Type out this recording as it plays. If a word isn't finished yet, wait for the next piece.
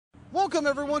Welcome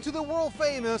everyone to the world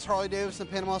famous Harley-Davidson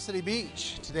Panama City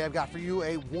Beach. Today I've got for you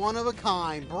a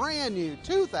one-of-a-kind, brand new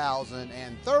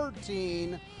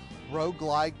 2013 Road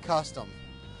Glide Custom.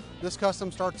 This Custom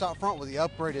starts out front with the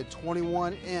upgraded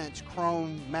 21-inch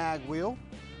chrome mag wheel,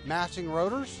 matching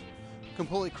rotors,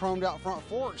 completely chromed out front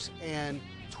forks, and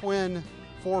twin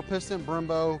 4-piston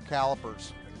Brembo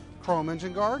calipers. Chrome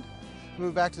engine guard.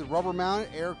 Move back to the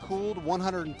rubber-mounted, air-cooled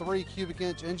 103 cubic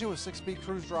inch engine with 6-speed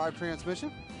cruise drive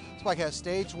transmission. This bike has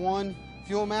stage 1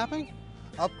 fuel mapping,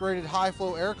 upgraded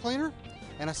high-flow air cleaner,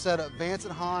 and a set of Vance &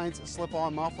 Hines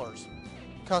slip-on mufflers.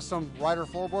 Custom rider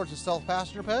floorboards and stealth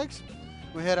passenger pegs.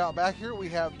 We head out back here, we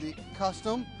have the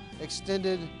custom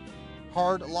extended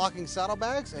hard locking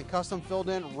saddlebags and custom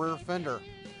filled-in rear fender.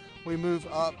 We move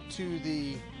up to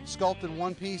the sculpted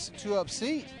one-piece 2-up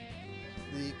seat,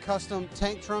 the custom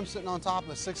tank trim sitting on top of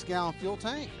a 6-gallon fuel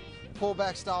tank,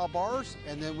 pullback style bars,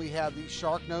 and then we have the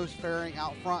shark nose fairing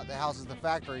out front that houses the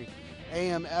factory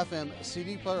AM FM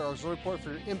CD player or auxiliary port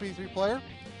for your MP3 player.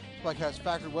 This bike has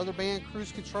factory weather band,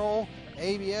 cruise control,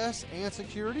 ABS, and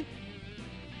security.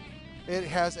 It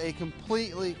has a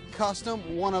completely custom,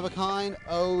 one-of-a-kind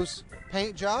O's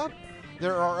paint job.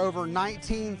 There are over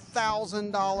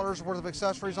 $19,000 worth of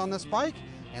accessories on this bike,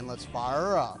 and let's fire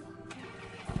her up.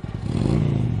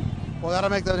 Well, that'll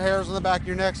make the hairs on the back of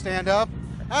your neck stand up.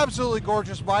 Absolutely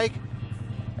gorgeous bike.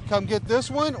 Come get this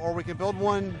one, or we can build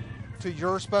one to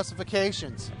your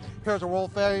specifications. Here's the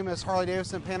world famous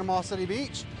Harley-Davidson Panama City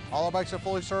Beach. All our bikes are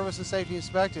fully serviced and safety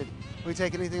inspected. We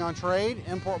take anything on trade,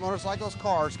 import motorcycles,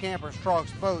 cars, campers,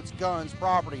 trucks, boats, guns,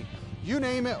 property. You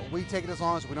name it, we take it as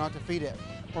long as we don't have to feed it.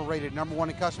 We're rated #1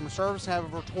 in customer service and have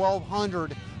over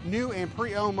 1,200 new and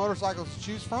pre-owned motorcycles to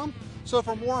choose from. So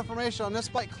for more information on this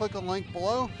bike, click on the link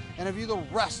below, and to view the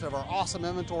rest of our awesome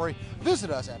inventory, visit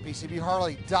us at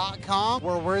PCBHarley.com,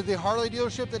 where we're the Harley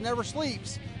dealership that never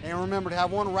sleeps. And remember to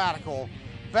have one radical,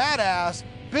 badass,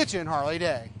 bitchin' Harley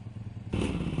day.